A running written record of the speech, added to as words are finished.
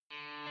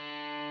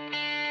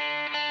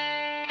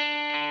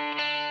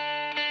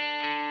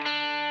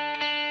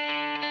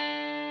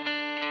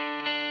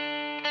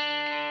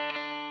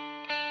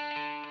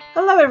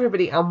Hello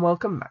everybody and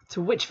welcome back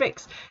to Witch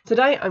Fix.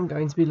 Today I'm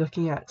going to be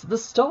looking at the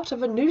start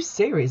of a new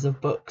series of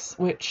books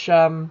which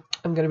I'm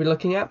going to be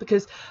looking at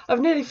because I've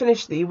nearly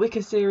finished the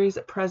Wicca series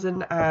at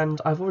present and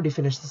I've already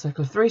finished the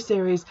Circle of Three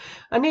series.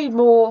 I need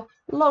more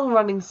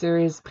long-running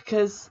series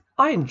because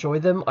I enjoy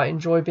them. I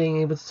enjoy being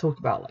able to talk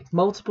about like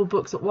multiple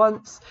books at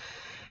once,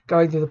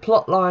 going through the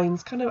plot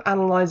lines, kind of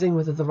analysing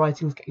whether the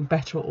writing's getting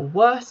better or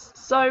worse.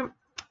 So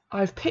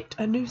I've picked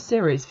a new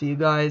series for you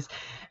guys,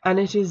 and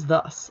it is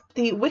thus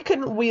the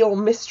Wiccan Wheel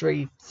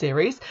Mystery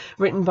series,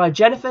 written by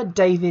Jennifer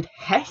David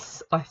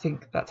Hess. I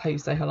think that's how you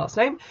say her last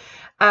name.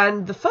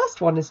 And the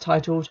first one is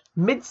titled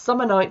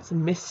Midsummer Night's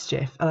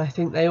Mischief, and I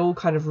think they all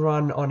kind of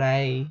run on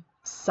a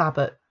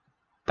Sabbath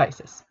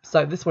basis.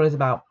 So this one is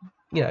about,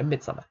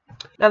 midsummer.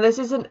 Now this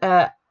isn't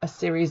a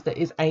series that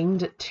is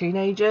aimed at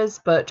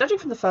teenagers, but judging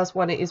from the first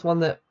one, it is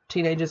one that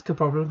teenagers could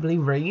probably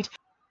read.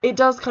 It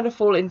does kind of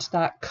fall into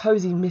that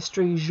cozy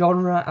mystery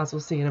genre, as we'll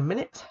see in a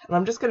minute, and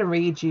I'm just going to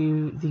read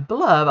you the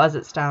blurb as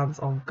it stands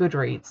on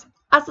Goodreads.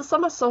 As the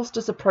summer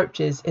solstice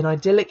approaches in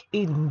idyllic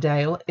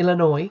Edendale,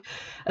 Illinois,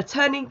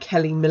 attorney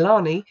Kelly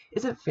Milani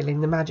isn't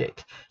feeling the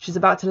magic. She's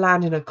about to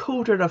land in a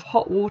cauldron of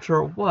hot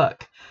water at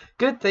work.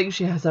 Good thing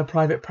she has her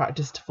private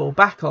practice to fall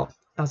back on.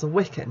 As a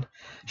Wiccan,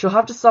 she'll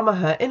have to summon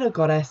her inner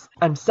goddess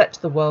and set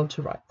the world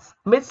to rights.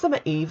 Midsummer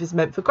Eve is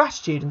meant for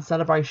gratitude and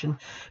celebration,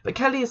 but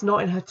Kelly is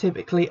not in her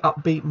typically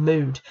upbeat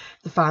mood.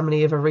 The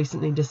family of a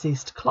recently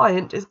deceased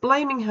client is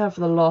blaming her for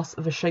the loss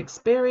of a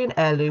Shakespearean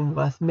heirloom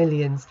worth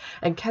millions,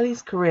 and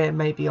Kelly's career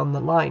may be on the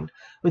line.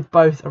 With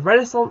both a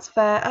Renaissance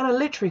fair and a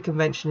literary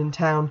convention in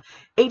town,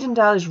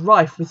 Edendale is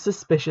rife with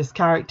suspicious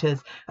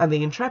characters, and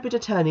the intrepid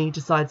attorney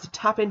decides to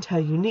tap into her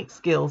unique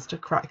skills to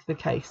crack the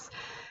case.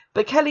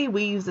 But Kelly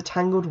weaves a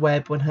tangled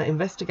web when her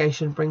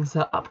investigation brings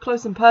her up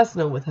close and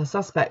personal with her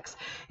suspects,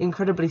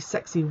 incredibly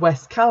sexy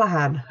Wes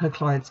Callahan, her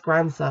client's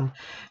grandson.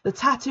 The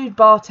tattooed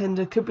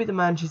bartender could be the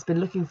man she's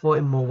been looking for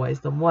in more ways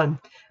than one.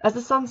 As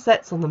the sun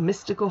sets on the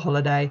mystical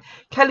holiday,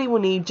 Kelly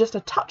will need just a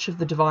touch of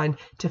the divine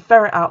to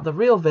ferret out the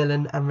real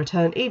villain and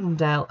return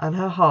Edendale and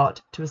her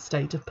heart to a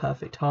state of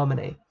perfect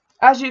harmony.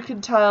 As you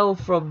can tell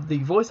from the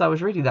voice I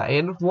was reading that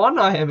in, one,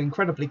 I am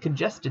incredibly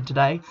congested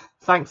today,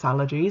 thanks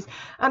allergies,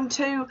 and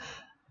two,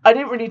 I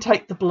didn't really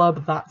take the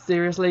blurb that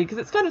seriously because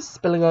it's kind of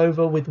spilling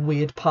over with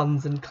weird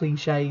puns and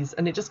cliches,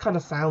 and it just kind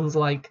of sounds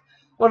like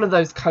one of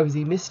those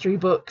cozy mystery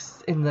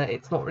books in that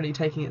it's not really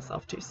taking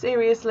itself too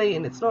seriously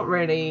and it's not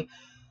really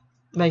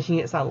making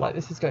it sound like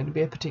this is going to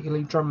be a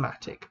particularly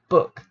dramatic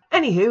book.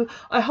 Anywho,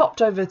 I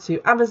hopped over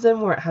to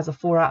Amazon where it has a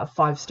 4 out of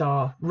 5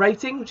 star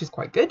rating, which is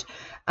quite good,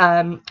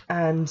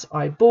 and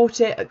I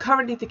bought it.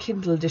 Currently the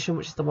Kindle edition,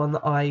 which is the one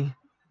that I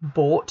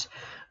bought,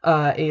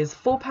 is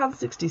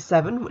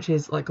 £4.67, which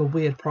is like a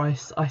weird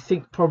price. I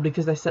think probably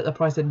because they set the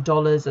price in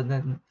dollars and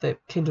then the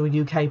Kindle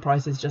UK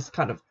price is just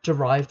kind of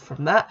derived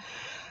from that.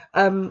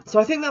 So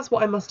I think that's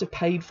what I must have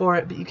paid for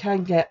it, but you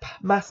can get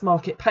mass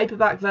market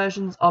paperback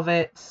versions of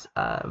it.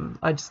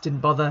 I just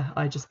didn't bother.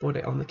 I just bought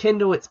it on the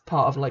Kindle. It's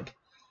part of like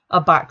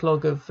a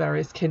backlog of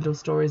various Kindle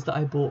stories that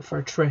I bought for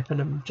a trip and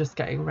I'm just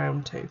getting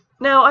around to.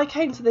 Now, I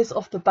came to this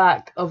off the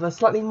back of a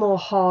slightly more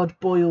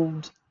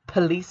hard-boiled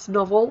police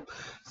novel,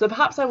 so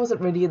perhaps I wasn't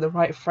really in the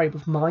right frame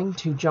of mind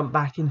to jump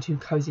back into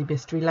cozy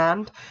mystery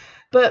land.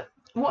 But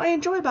what I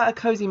enjoy about a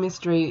cozy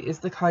mystery is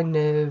the kind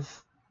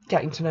of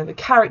getting to know the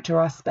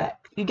character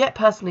aspect. You get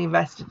personally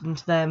invested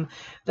into them,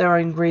 their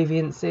own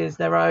grievances,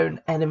 their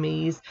own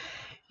enemies.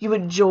 You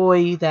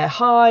enjoy their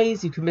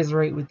highs, you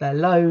commiserate with their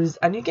lows,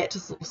 and you get to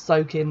sort of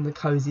soak in the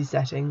cozy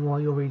setting while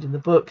you're reading the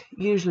book,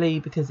 usually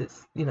because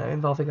it's,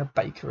 involving a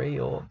bakery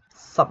or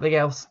something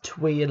else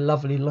twee and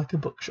lovely like a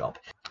bookshop.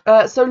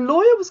 So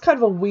lawyer was kind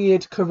of a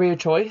weird career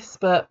choice,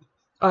 but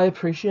I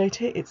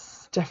appreciate it.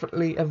 It's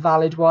definitely a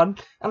valid one.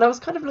 And I was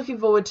kind of looking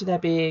forward to there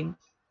being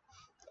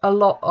a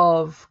lot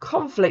of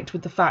conflict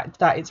with the fact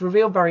that it's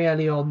revealed very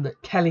early on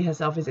that Kelly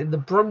herself is in the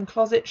broom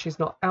closet. She's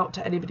not out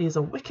to anybody as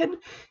a Wiccan,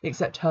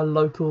 except her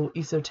local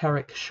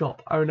esoteric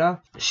shop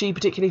owner. She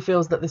particularly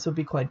feels that this would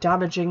be quite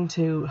damaging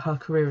to her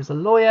career as a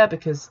lawyer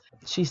because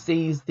she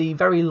sees the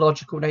very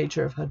logical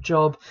nature of her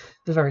job,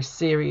 the very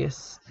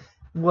serious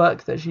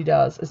work that she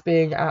does, as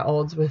being at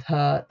odds with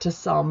her to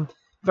some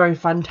very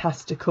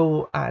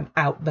fantastical and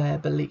out there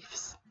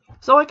beliefs.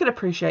 So I could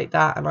appreciate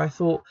that, and I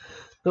thought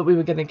that we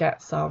were going to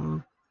get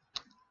some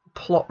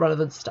plot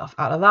relevant stuff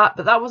out of that,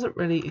 but that wasn't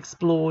really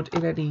explored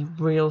in any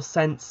real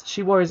sense.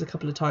 She worries a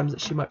couple of times that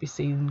she might be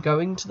seen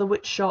going to the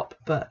witch shop,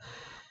 but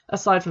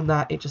aside from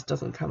that, it just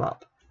doesn't come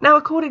up. Now,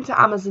 according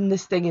to Amazon,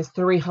 this thing is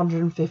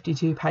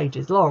 352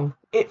 pages long.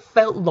 It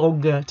felt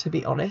longer, to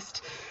be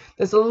honest.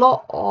 There's a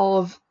lot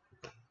of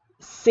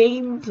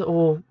scenes,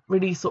 or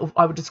really sort of,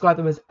 I would describe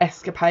them as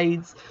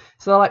escapades.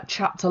 So they're like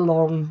chapter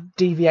long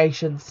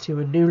deviations to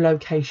a new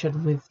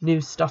location with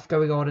new stuff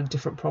going on and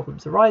different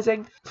problems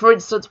arising. For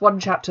instance, one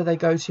chapter they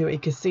go to a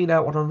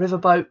casino on a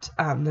riverboat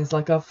and there's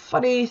like a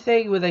funny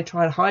thing where they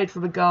try and hide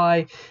from a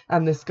guy,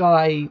 and this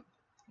guy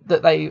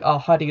that they are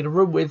hiding in a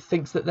room with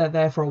thinks that they're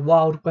there for a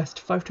Wild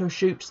West photo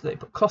shoot, so they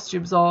put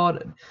costumes on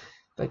and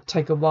they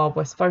take a Wild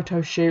West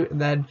photo shoot and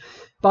then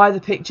buy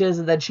the pictures,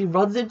 and then she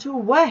runs into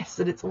Wes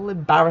and it's all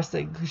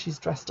embarrassing because she's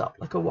dressed up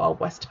like a Wild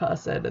West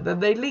person, and then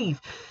they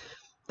leave.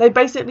 They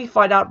basically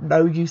find out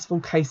no useful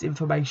case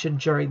information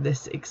during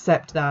this,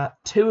 except that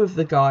two of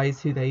the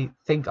guys who they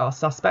think are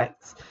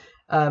suspects,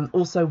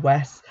 also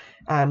Wes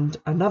and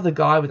another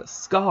guy with a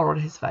scar on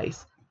his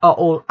face, are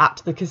all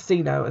at the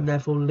casino and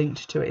therefore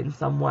linked to it in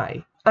some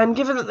way. And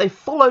given that they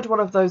followed one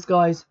of those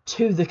guys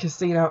to the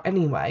casino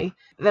anyway,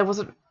 there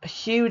wasn't a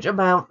huge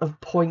amount of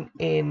point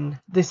in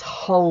this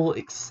whole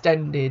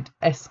extended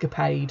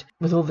escapade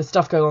with all this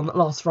stuff going on that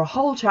lasts for a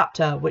whole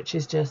chapter, which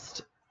is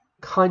just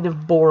kind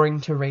of boring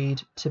to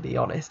read, to be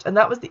honest. And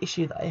that was the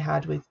issue that I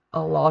had with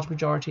a large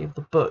majority of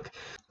the book.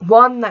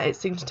 One, that it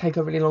seemed to take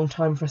a really long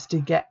time for us to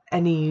get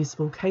any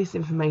useful case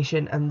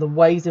information, and the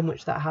ways in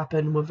which that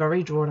happened were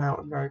very drawn out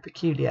and very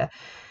peculiar.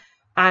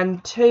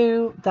 And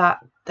two, that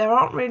there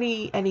aren't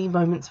really any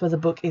moments where the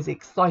book is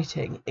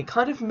exciting. It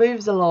kind of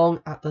moves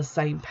along at the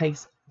same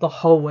pace the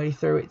whole way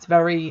through. It's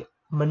very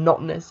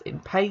monotonous in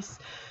pace.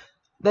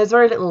 There's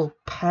very little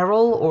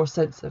peril or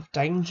sense of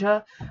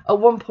danger. At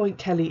one point,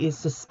 Kelly is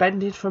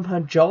suspended from her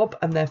job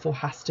and therefore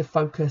has to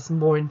focus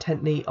more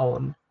intently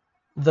on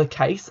the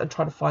case and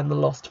try to find the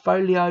lost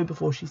folio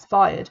before she's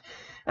fired.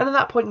 And at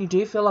that point, you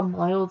do feel a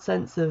mild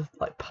sense of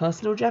like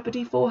personal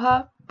jeopardy for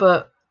her.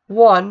 But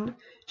one,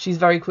 she's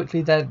very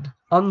quickly then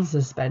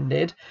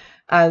unsuspended.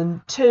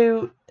 And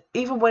two,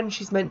 even when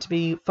she's meant to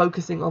be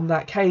focusing on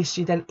that case,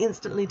 she then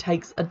instantly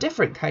takes a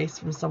different case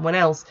from someone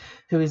else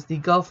who is the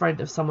girlfriend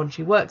of someone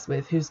she works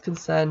with, who's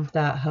concerned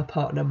that her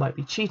partner might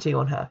be cheating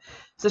on her.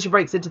 So she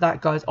breaks into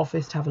that guy's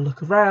office to have a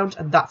look around,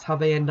 and that's how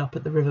they end up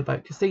at the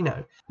Riverboat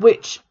Casino,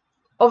 which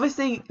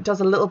obviously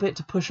does a little bit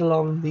to push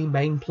along the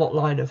main plot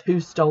line of who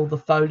stole the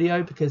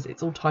folio, because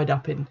it's all tied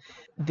up in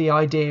the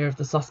idea of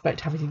the suspect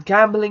having a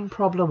gambling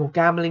problem or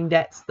gambling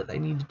debts that they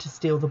needed to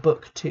steal the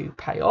book to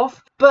pay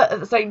off. But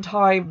at the same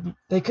time,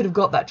 they could have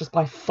got that just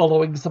by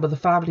following some of the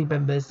family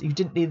members. You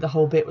didn't need the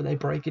whole bit where they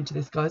break into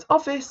this guy's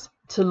office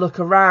to look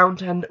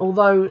around. And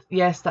although,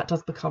 yes, that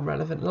does become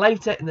relevant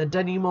later in the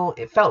denouement,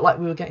 it felt like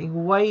we were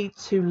getting way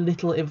too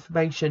little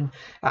information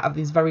out of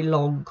these very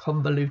long,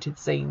 convoluted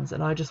scenes,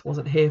 and I just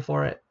wasn't here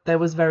for it. There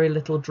was very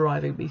little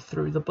driving me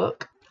through the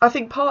book. I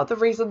think part of the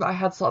reason that I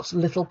had such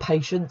little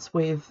patience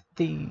with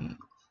the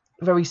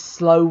very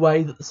slow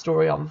way that the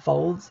story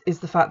unfolds is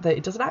the fact that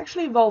it doesn't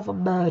actually involve a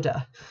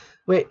murder,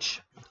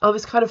 which I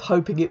was kind of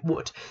hoping it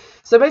would.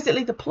 So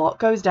basically the plot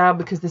goes down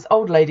because this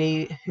old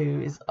lady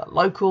who is a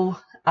local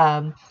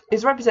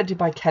is represented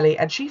by Kelly,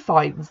 and she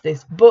finds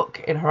this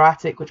book in her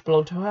attic which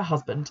belonged to her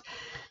husband,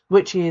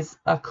 which is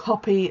a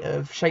copy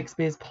of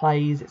Shakespeare's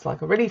plays. It's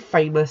like a really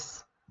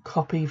famous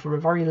copy from a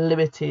very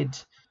limited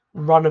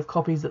run of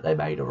copies that they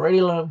made a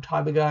really long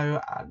time ago,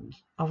 and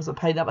I wasn't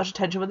paying that much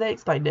attention when they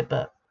explained it,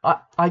 but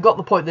I got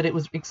the point that it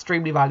was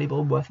extremely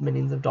valuable and worth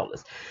millions of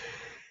dollars.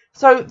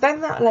 So then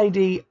that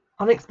lady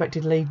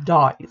unexpectedly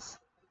dies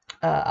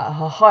at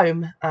her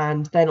home,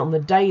 and then on the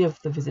day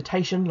of the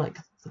visitation, like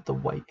the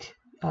wake,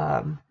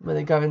 when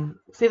they go and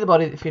see the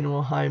body at the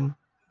funeral home,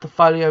 the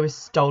folio is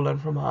stolen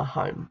from her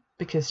home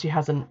because she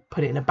hasn't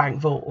put it in a bank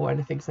vault or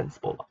anything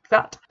sensible like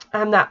that,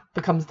 and that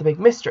becomes the big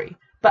mystery.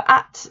 But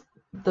at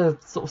the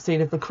sort of scene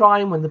of the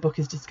crime, when the book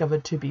is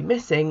discovered to be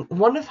missing,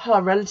 one of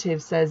her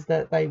relatives says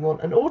that they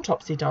want an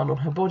autopsy done on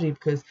her body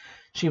because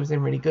she was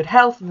in really good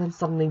health and then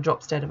suddenly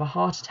drops dead of a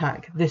heart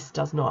attack. This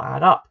does not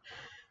add up.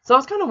 So I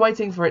was kind of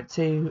waiting for it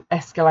to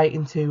escalate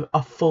into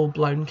a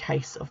full-blown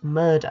case of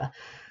murder,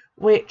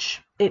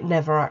 which it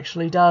never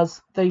actually does.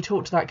 They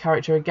talk to that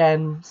character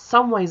again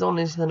some ways on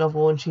into the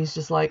novel, and she's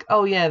just like,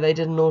 oh yeah, they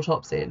did an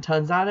autopsy, it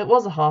turns out it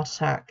was a heart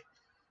attack.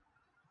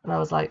 And I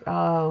was like,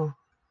 oh,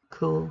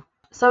 cool.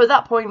 So at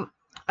that point,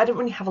 I didn't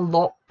really have a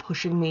lot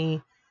pushing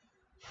me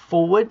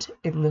forward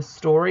in the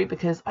story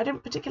because I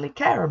didn't particularly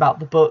care about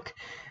the book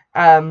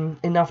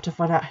enough to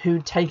find out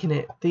who'd taken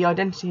it. The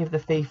identity of the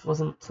thief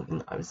wasn't something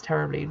that I was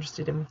terribly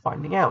interested in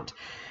finding out.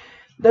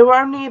 There were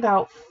only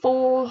about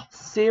 4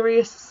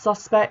 serious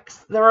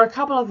suspects. There are a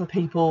couple other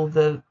people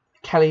that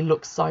Kelly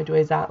looks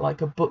sideways at,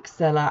 like a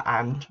bookseller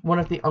and one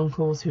of the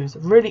uncles who's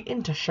really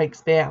into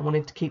Shakespeare and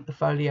wanted to keep the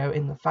folio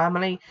in the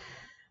family.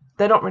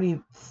 They're not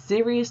really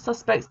serious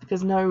suspects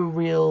because no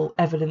real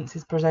evidence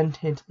is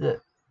presented that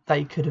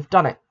they could have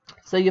done it.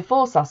 So your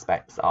 4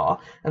 suspects are,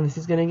 and this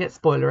is going to get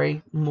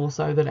spoilery more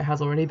so than it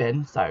has already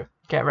been, so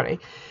get ready.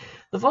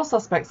 The 4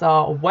 suspects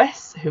are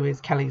Wes, who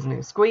is Kelly's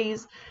new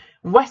squeeze,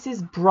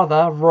 Wes's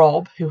brother,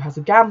 Rob, who has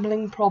a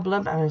gambling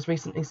problem and has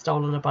recently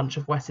stolen a bunch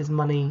of Wes's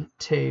money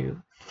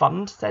to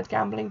fund said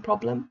gambling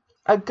problem.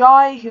 A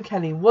guy who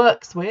Kelly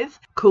works with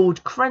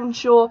called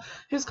Crenshaw,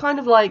 who's kind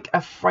of like a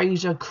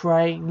Frasier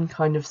Crane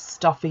kind of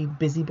stuffy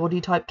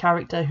busybody type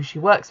character who she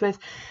works with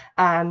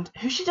and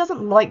who she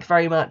doesn't like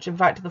very much. In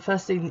fact, the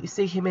first scene that you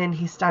see him in,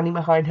 he's standing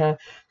behind her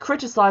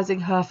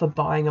criticising her for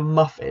buying a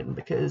muffin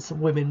because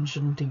women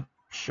shouldn't eat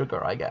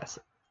sugar, I guess.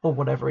 or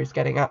whatever he's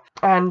getting at.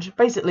 And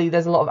basically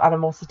there's a lot of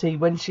animosity.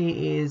 When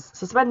she is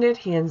suspended,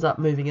 he ends up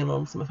moving in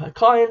on some of her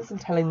clients and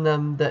telling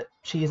them that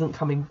she isn't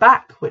coming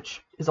back,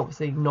 which is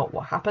obviously not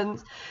what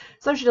happens.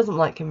 So she doesn't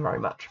like him very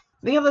much.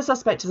 The other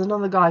suspect is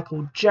another guy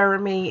called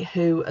Jeremy,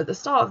 who at the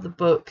start of the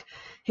book,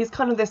 he's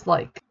kind of this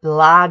like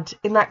lad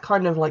in that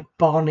kind of like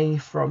Barney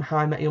from How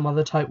I Met Your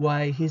Mother type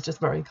way. He's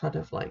just very kind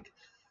of like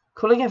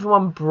calling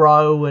everyone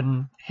bro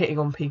and hitting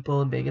on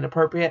people and being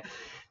inappropriate.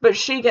 But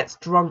she gets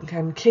drunk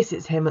and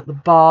kisses him at the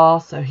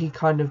bar, so he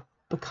kind of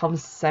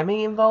becomes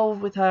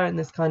semi-involved with her in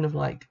this kind of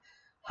like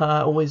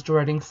her always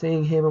dreading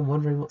seeing him and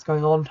wondering what's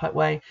going on type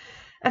way.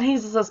 And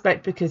he's a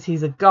suspect because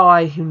he's a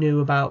guy who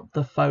knew about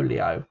the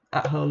folio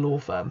at her law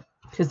firm.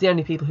 Because the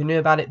only people who knew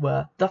about it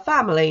were the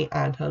family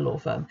and her law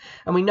firm.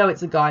 And we know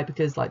it's a guy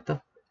because like the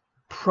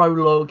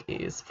prologue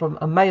is from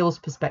a male's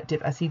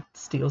perspective as he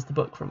steals the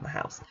book from the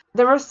house.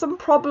 There are some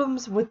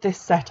problems with this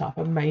setup,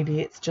 and maybe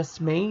it's just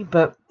me,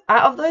 but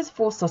out of those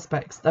 4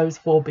 suspects, those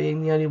 4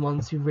 being the only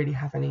ones who really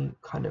have any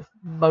kind of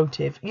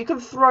motive. You can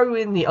throw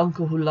in the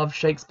uncle who loves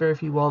Shakespeare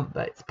if you want,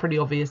 but it's pretty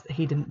obvious that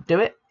he didn't do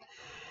it.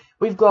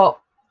 We've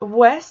got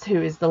West,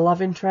 who is the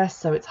love interest,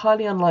 so it's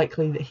highly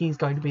unlikely that he's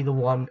going to be the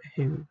one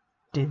who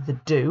did the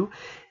do.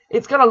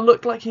 It's going to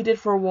look like he did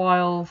for a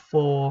while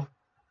for,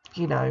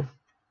 you know,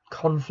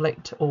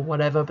 conflict or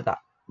whatever, but that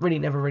really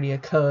never really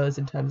occurs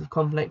in terms of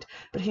conflict.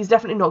 But he's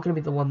definitely not going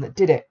to be the one that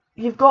did it.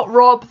 You've got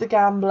Rob, the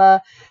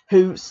gambler,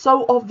 who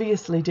so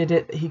obviously did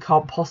it that he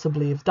can't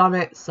possibly have done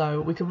it, so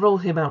we can rule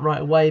him out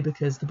right away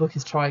because the book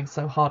is trying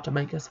so hard to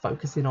make us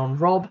focus in on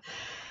Rob.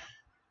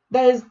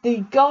 There's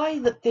the guy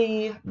that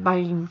the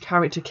main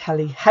character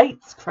Kelly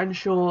hates,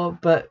 Crenshaw,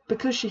 but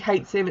because she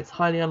hates him, it's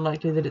highly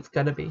unlikely that it's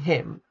going to be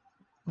him.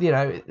 You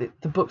know,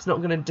 the book's not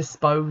going to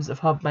dispose of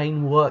her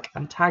main work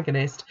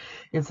antagonist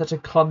in such a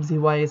clumsy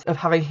way as of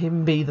having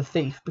him be the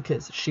thief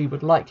because she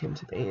would like him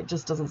to be. It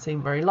just doesn't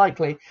seem very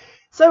likely.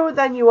 So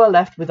then you are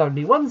left with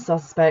only one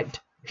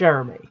suspect,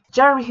 Jeremy.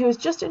 Jeremy, who is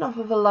just enough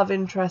of a love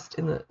interest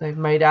in that they've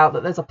made out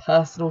that there's a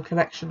personal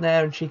connection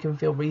there and she can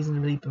feel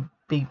reasonably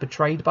be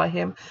betrayed by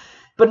him,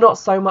 but not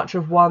so much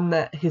of one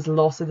that his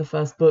loss in the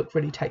first book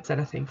really takes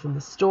anything from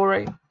the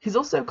story. He's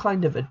also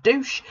kind of a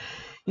douche.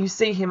 You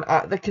see him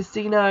at the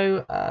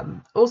casino.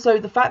 Also,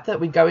 the fact that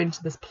we go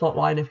into this plot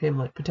line of him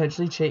like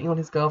potentially cheating on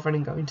his girlfriend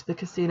and going to the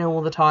casino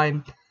all the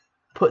time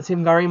puts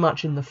him very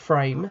much in the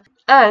frame.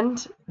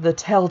 And the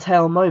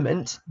telltale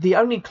moment, the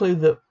only clue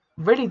that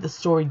really the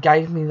story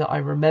gave me that I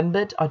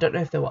remembered, I don't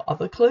know if there were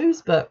other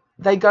clues, but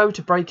they go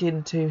to break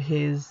into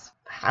his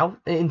house,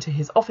 into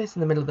his office in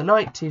the middle of the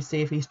night to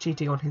see if he's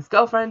cheating on his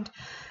girlfriend.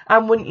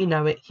 And wouldn't you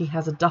know it, he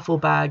has a duffel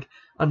bag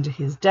under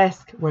his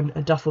desk when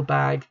a duffel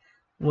bag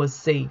was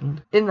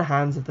seen in the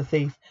hands of the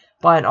thief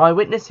by an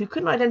eyewitness who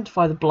couldn't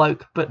identify the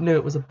bloke but knew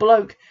it was a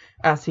bloke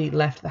as he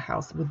left the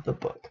house with the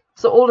book.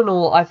 So all in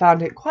all, I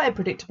found it quite a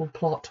predictable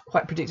plot,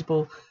 quite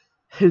predictable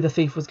who the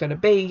thief was going to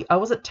be. I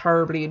wasn't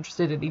terribly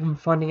interested in even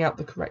finding out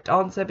the correct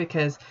answer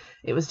because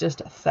it was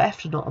just a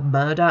theft, not a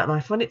murder, and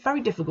I find it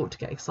very difficult to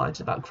get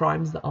excited about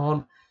crimes that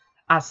aren't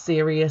as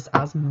serious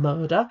as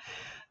murder.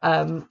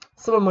 Some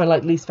of my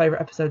least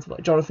favourite episodes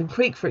of Jonathan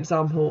Creek, for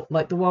example,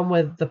 like the one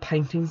where the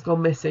painting's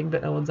gone missing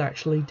but no one's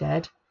actually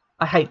dead.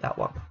 I hate that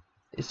one.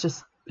 It's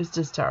just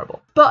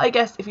terrible. But I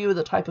guess if you were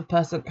the type of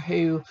person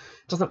who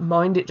doesn't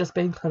mind it just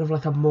being kind of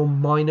like a more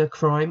minor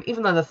crime,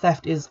 even though the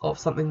theft is of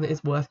something that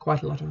is worth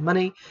quite a lot of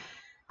money,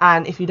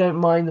 and if you don't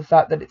mind the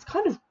fact that it's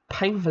kind of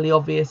painfully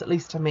obvious, at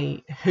least to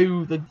me,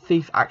 who the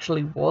thief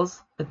actually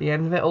was at the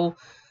end of it all,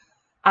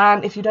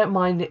 and if you don't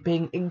mind it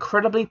being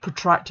incredibly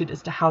protracted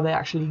as to how they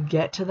actually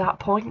get to that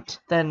point,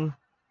 then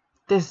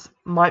this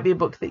might be a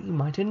book that you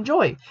might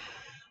enjoy.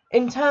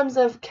 In terms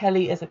of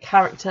Kelly as a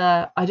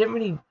character, I didn't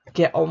really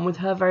get on with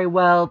her very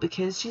well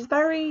because she's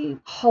very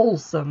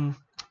wholesome.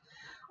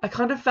 I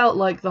kind of felt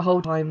like the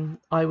whole time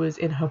I was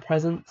in her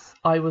presence,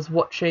 I was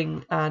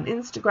watching an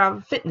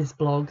Instagram fitness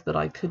blog that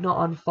I could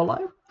not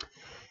unfollow.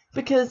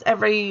 Because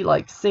every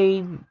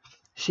scene,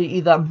 she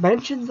either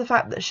mentions the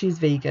fact that she's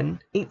vegan,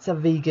 eats a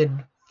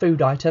vegan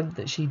food item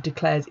that she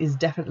declares is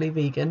definitely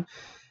vegan,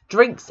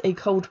 drinks a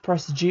cold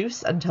pressed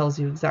juice and tells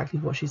you exactly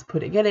what she's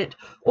putting in it,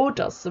 or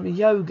does some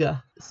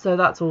yoga. So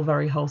that's all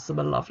very wholesome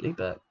and lovely,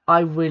 but I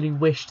really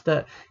wished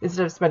that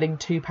instead of spending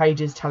 2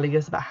 pages telling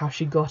us about how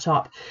she got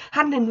up,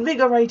 had an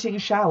invigorating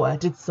shower,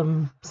 did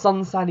some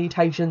sun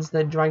salutations,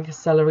 then drank a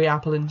celery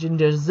apple and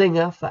ginger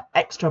zinger for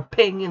extra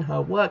ping in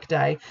her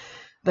workday,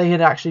 they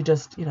had actually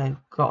just,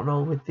 gotten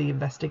on with the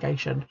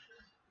investigation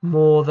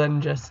more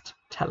than just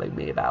telling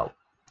me about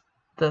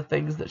the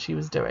things that she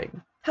was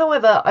doing.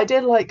 However, I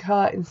did like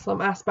her in some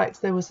aspects.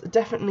 There was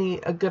definitely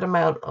a good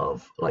amount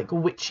of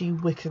witchy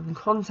Wiccan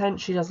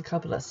content. She does a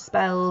couple of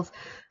spells,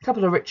 a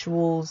couple of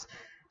rituals,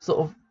 sort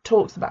of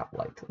talks about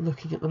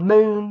looking at the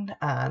moon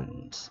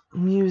and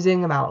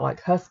musing about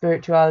her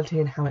spirituality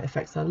and how it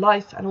affects her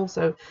life, and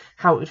also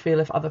how it would feel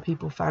if other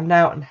people found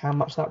out and how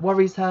much that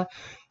worries her.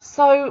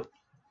 So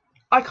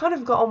I kind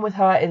of got on with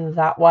her in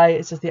that way.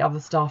 It's just the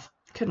other stuff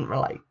couldn't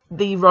relate.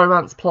 The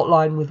romance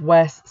plotline with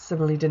Wes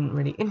similarly didn't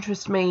really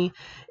interest me.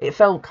 It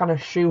felt kind of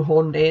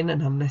shoehorned in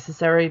and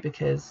unnecessary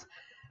because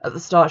at the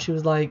start she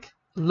was like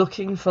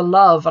looking for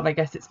love, and I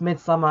guess it's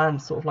Midsummer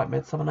and sort of like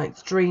Midsummer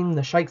Night's Dream,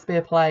 the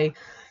Shakespeare play.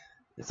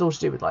 It's all to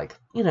do with like,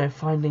 you know,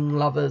 finding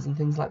lovers and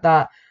things like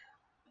that.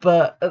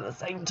 But at the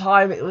same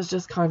time, it was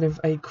just kind of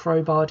a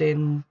crowbarred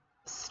in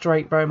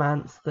straight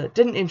romance that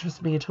didn't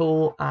interest me at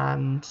all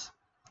and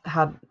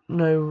had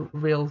no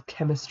real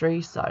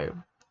chemistry. So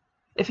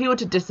if he were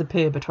to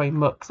disappear between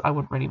books, I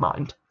wouldn't really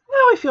mind.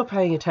 Now, if you're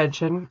paying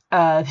attention,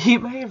 you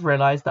may have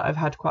realised that I've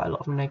had quite a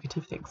lot of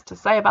negative things to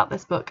say about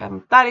this book,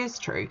 and that is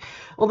true.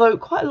 Although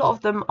quite a lot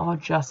of them are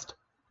just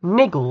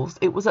niggles,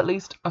 it was at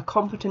least a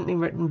competently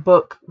written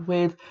book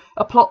with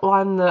a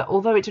plotline that,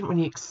 although it didn't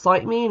really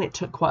excite me and it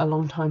took quite a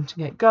long time to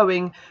get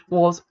going,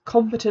 was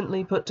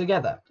competently put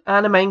together.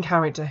 And a main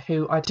character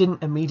who I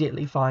didn't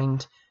immediately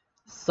find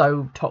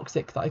so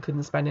toxic that I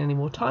couldn't spend any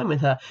more time with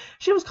her.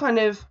 She was kind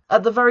of,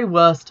 at the very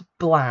worst,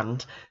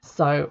 bland.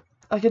 So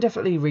I could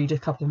definitely read a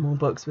couple more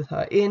books with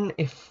her in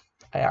if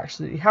I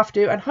actually have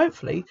to, and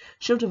hopefully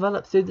she'll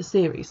develop through the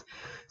series.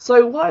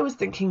 So what I was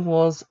thinking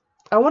was,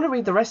 I want to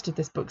read the rest of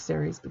this book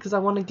series because I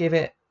want to give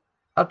it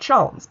a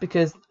chance,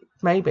 because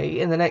maybe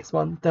in the next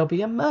one there'll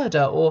be a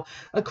murder or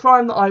a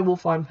crime that I will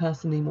find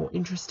personally more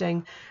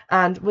interesting,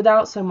 and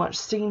without so much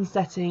scene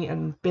setting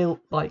and built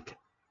like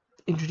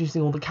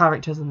introducing all the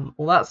characters and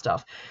all that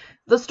stuff,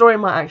 the story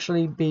might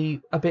actually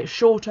be a bit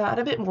shorter and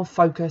a bit more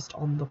focused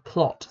on the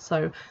plot.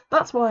 So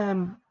that's why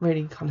I'm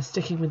really kind of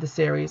sticking with the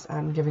series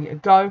and giving it a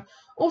go.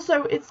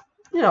 Also, it's,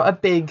 you know, a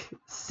big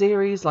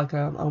series, like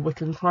a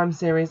Wiccan crime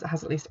series that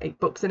has at least 8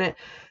 books in it.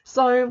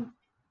 So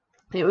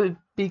it would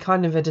be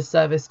kind of a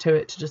disservice to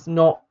it to just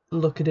not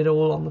look at it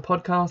all on the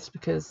podcast,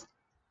 because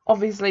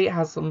obviously it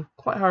has some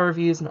quite high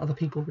reviews and other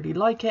people really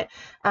like it,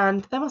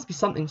 and there must be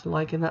something to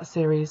like in that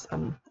series,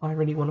 and I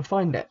really want to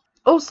find it.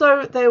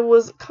 Also, there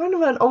was kind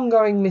of an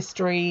ongoing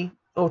mystery,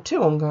 or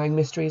 2 ongoing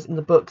mysteries in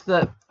the book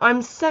that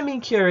I'm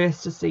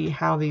semi-curious to see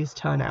how these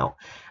turn out.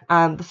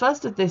 And the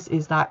first of this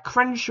is that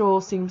Crenshaw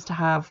seems to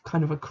have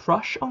kind of a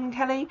crush on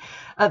Kelly.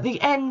 At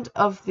the end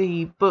of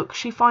the book,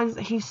 she finds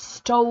that he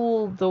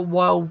stole the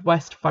Wild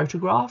West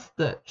photograph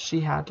that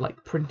she had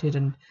like printed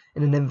in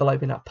an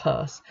envelope in her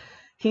purse.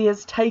 He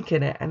has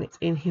taken it and it's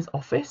in his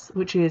office,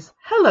 which is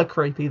hella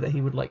creepy that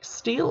he would like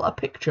steal a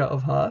picture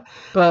of her.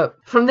 But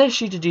from this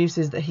she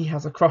deduces that he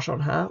has a crush on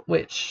her,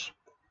 which,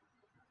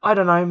 I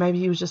don't know, maybe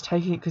he was just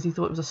taking it because he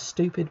thought it was a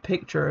stupid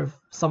picture of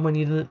someone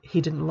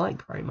he didn't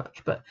like very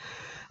much. But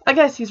I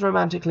guess he's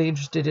romantically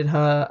interested in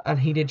her, and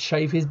he did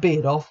shave his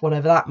beard off,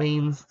 whatever that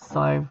means.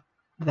 So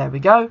there we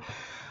go.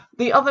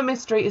 The other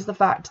mystery is the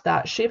fact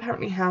that she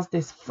apparently has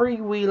this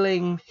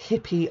freewheeling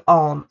hippie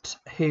aunt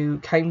who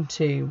came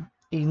to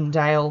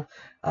Edendale,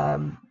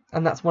 and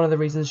that's one of the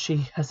reasons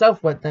she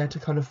herself went there, to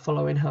kind of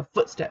follow in her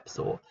footsteps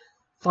or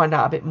find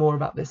out a bit more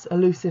about this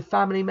elusive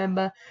family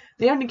member.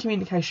 The only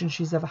communication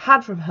she's ever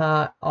had from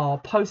her are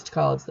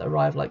postcards that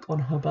arrive like on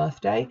her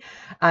birthday,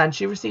 and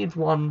she received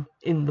one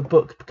in the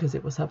book because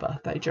it was her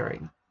birthday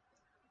during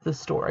the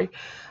story.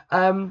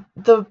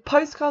 The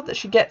postcard that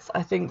she gets,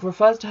 I think,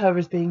 refers to her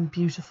as being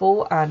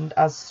beautiful and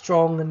as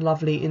strong and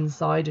lovely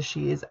inside as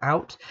she is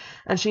out.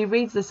 And she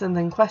reads this and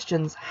then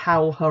questions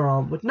how her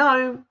aunt would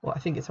know. Well, I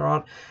think it's her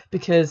aunt,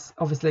 because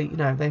obviously, you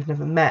know, they've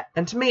never met.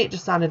 And to me, it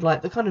just sounded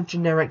like the kind of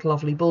generic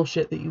lovely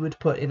bullshit that you would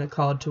put in a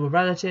card to a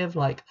relative,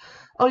 like,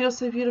 oh, you're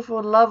so beautiful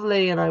and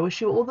lovely, and I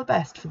wish you all the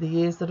best for the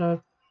years that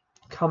are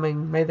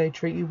coming. May they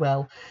treat you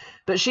well.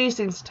 But she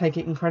seems to take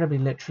it incredibly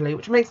literally,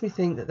 which makes me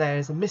think that there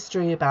is a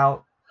mystery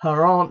about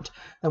her aunt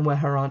and where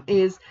her aunt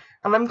is.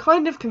 And I'm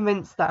kind of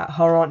convinced that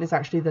her aunt is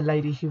actually the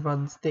lady who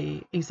runs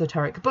the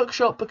esoteric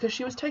bookshop, because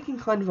she was taking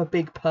kind of a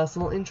big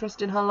personal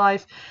interest in her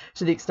life,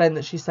 to the extent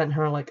that she sent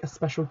her like a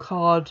special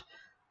card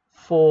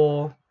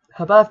for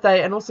her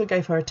birthday, and also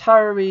gave her a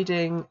tarot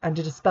reading and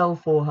did a spell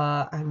for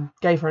her and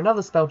gave her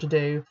another spell to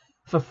do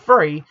for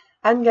free,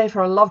 and gave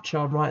her a love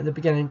charm right at the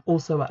beginning,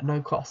 also at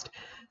no cost.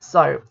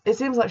 So it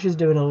seems like she's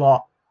doing a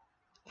lot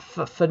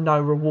for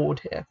no reward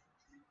here.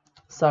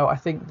 So I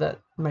think that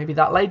maybe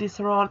that lady's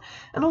her aunt,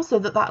 and also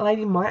that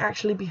lady might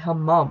actually be her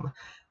mum.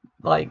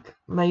 Like,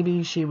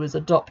 maybe she was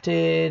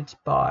adopted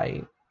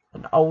by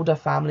an older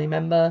family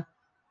member.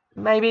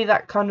 Maybe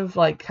that kind of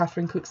like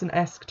Catherine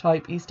Cookson-esque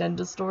type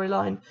EastEnders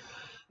storyline.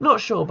 Not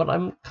sure, but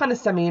I'm kind of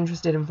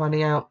semi-interested in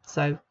finding out,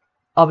 so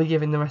I'll be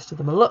giving the rest of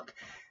them a look.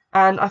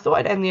 And I thought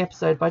I'd end the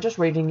episode by just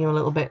reading you a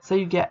little bit so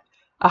you get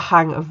a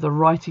hang of the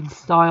writing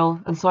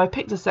style. And so I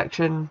picked a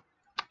section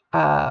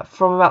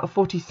from about the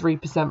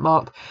 43%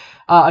 mark.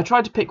 I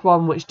tried to pick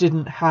one which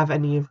didn't have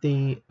any of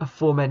the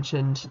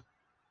aforementioned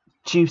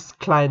juice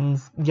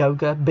cleanse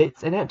yoga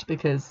bits in it,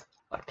 because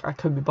I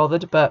couldn't be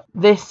bothered. But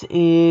this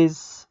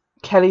is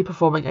Kelly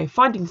performing a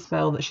finding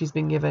spell that she's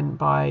been given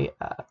by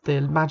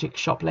the magic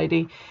shop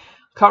lady.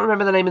 Can't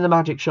remember the name of the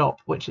magic shop,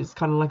 which is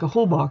kind of like a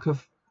hallmark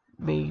of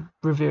me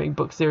reviewing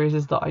book series,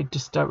 is that I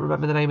just don't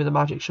remember the name of the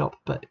magic shop,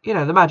 but you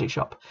know, the magic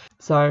shop.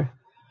 So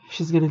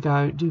she's gonna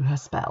go do her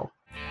spell.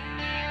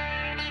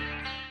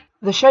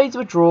 The shades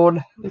were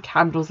drawn, the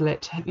candles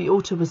lit, the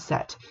altar was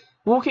set.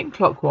 Walking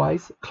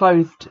clockwise,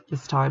 clothed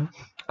this time,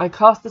 I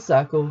cast the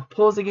circle,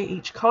 pausing at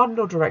each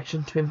cardinal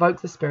direction to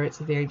invoke the spirits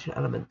of the ancient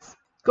elements.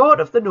 God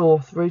of the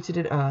north, rooted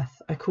in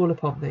earth, I call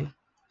upon thee.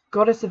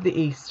 Goddess of the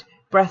east,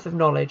 breath of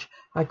knowledge,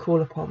 I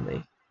call upon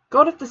thee.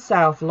 God of the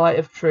south, light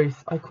of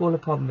truth, I call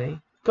upon thee.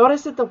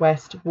 Goddess of the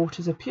west,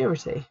 waters of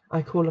purity,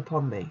 I call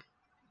upon thee.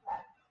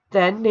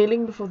 Then,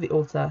 kneeling before the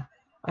altar,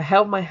 I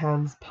held my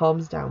hands,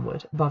 palms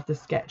downward, above the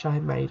sketch I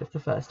had made of the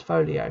first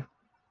folio.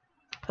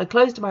 I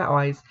closed my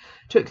eyes,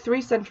 took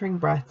 3 centering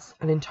breaths,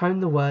 and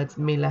intoned the words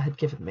Mila had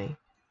given me.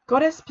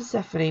 Goddess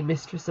Persephone,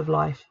 mistress of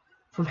life,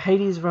 from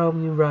Hades'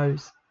 realm you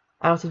rose.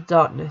 Out of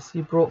darkness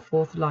you brought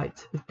forth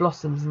light, with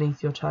blossoms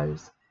 'neath your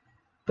toes.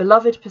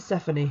 Beloved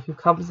Persephone, who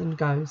comes and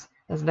goes,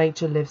 as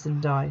nature lives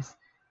and dies,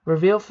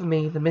 reveal for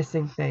me the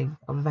missing thing,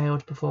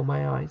 unveiled before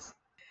my eyes.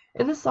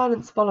 In the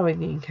silence following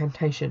the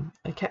incantation,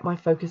 I kept my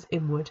focus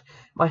inward,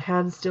 my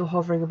hands still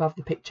hovering above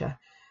the picture,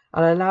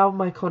 and I allowed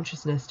my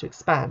consciousness to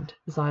expand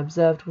as I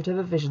observed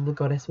whatever vision the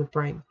goddess would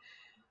bring.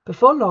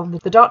 Before long,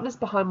 the darkness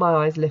behind my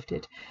eyes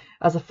lifted,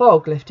 as a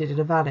fog lifted in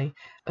a valley.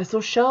 I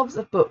saw shelves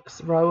of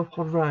books, row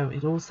upon row,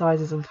 in all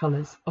sizes and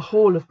colours, a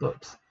hall of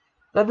books.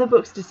 Then the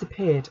books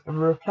disappeared and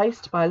were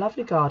replaced by a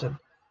lovely garden,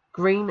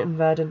 green and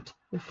verdant,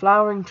 with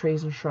flowering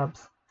trees and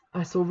shrubs.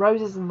 I saw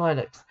roses and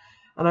lilacs,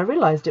 and I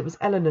realised it was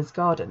Eleanor's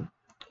garden.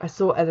 I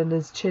saw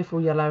Eleanor's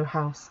cheerful yellow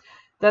house.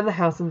 Then the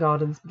house and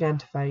gardens began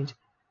to fade,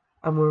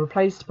 and were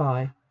replaced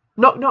by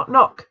knock, knock,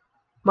 knock.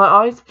 My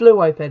eyes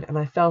flew open, and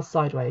I fell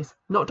sideways,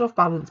 knocked off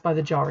balance by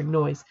the jarring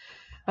noise.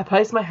 I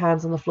placed my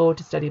hands on the floor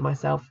to steady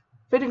myself,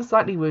 feeling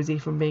slightly woozy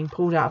from being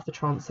pulled out of the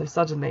trance so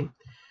suddenly.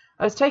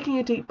 I was taking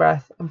a deep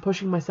breath and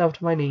pushing myself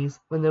to my knees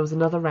when there was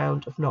another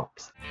round of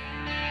knocks.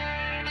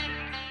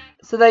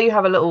 So there you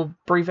have a little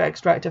brief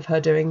extract of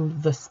her doing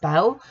the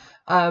spell,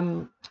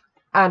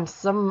 and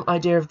some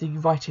idea of the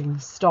writing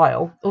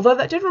style. Although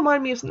that did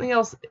remind me of something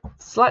else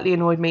slightly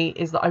annoyed me,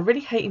 is that I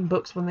really hate in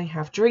books when they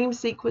have dream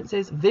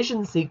sequences,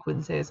 vision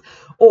sequences,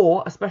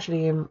 or,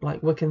 especially in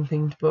like Wiccan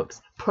themed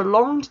books,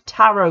 prolonged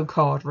tarot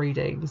card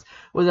readings,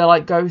 where they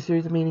like go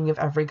through the meaning of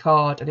every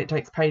card and it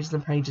takes pages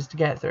and pages to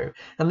get through.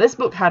 And this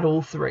book had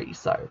all 3,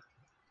 so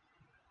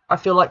I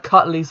feel like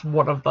cut at least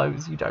one of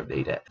those, you don't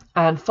need it.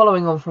 And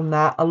following on from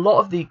that, a lot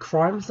of the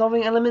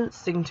crime-solving elements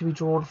seem to be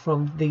drawn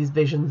from these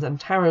visions and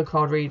tarot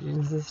card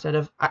readings instead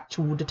of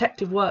actual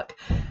detective work.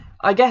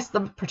 I guess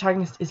the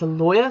protagonist is a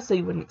lawyer, so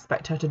you wouldn't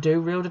expect her to do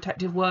real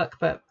detective work,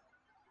 but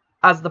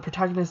as the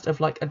protagonist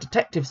of like a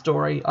detective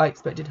story, I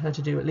expected her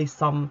to do at least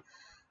some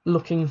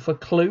looking for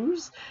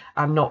clues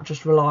and not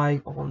just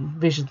relying on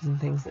visions and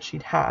things that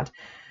she'd had.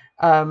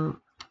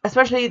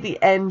 Especially at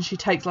the end, she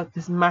takes like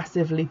this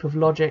massive leap of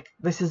logic.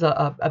 This is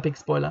a big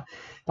spoiler,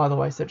 by the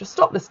way, so just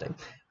stop listening.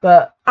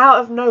 But out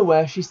of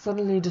nowhere, she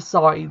suddenly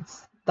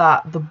decides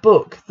that the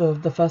book,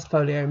 the first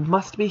folio,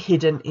 must be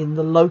hidden in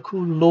the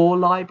local law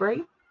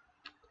library.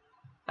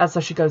 And so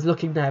she goes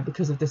looking there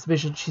because of this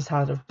vision she's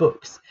had of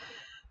books.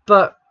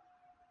 But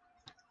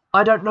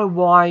I don't know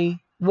why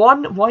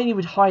you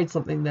would hide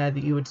something there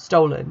that you had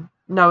stolen,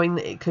 knowing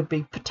that it could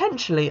be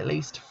potentially at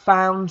least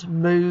found,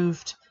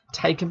 moved,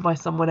 taken by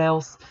someone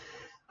else,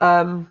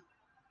 and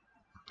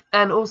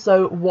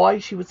also why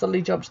she would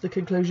suddenly jump to the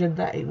conclusion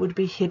that it would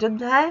be hidden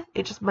there.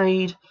 It just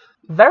made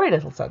very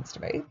little sense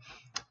to me,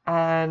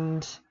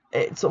 and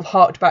it sort of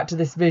harked back to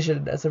this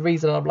vision as a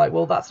reason. I'm like,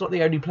 well, that's not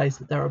the only place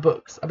that there are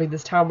books. I mean,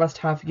 this town must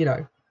have, you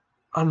know,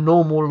 a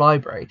normal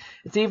library.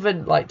 It's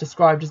even like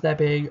described as there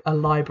being a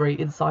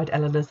library inside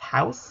Eleanor's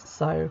house,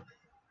 so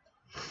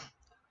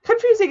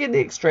confusing in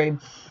the extreme.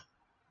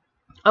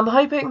 I'm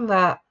hoping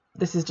that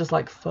this is just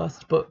like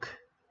first book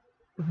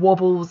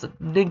wobbles and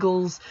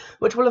niggles,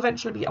 which will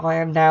eventually be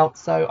ironed out.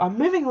 So I'm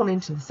moving on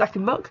into the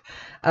second book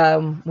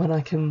when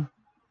I can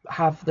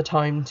have the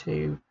time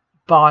to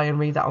buy and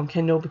read that on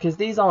Kindle, because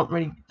these aren't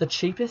really the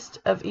cheapest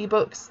of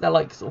ebooks. They're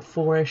like sort of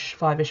 £4-ish,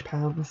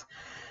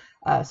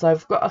 £5-ish. So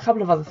I've got a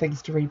couple of other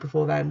things to read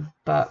before then,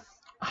 but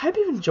I hope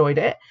you've enjoyed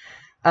it.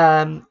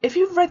 If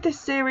you've read this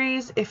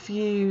series, if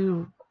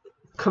you,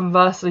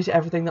 conversely to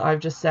everything that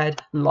I've just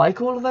said, like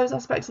all of those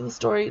aspects of the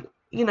story,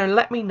 you know,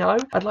 let me know.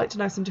 I'd like to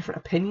know some different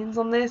opinions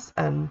on this,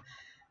 and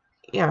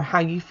you know, how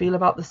you feel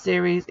about the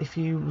series. If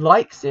you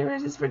like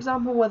series, for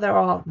example, where there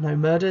are no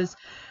murders,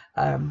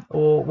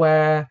 or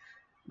where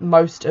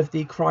most of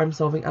the crime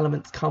solving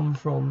elements come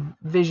from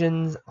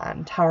visions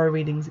and tarot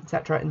readings,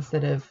 etc.,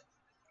 instead of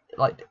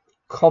like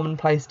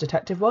commonplace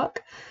detective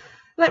work,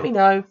 let me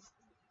know.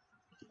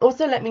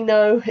 Also, let me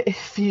know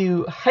if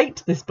you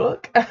hate this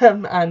book,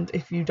 and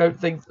if you don't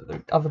think that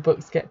the other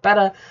books get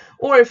better,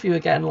 or if you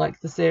again like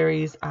the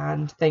series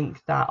and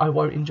think that I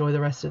won't enjoy the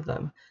rest of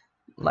them.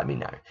 Let me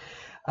know.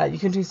 You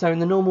can do so in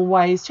the normal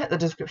ways. Check the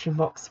description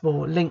box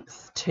for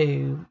links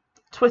to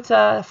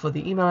Twitter, for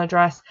the email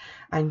address,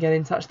 and get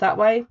in touch that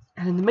way.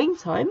 And in the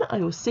meantime, I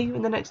will see you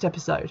in the next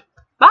episode.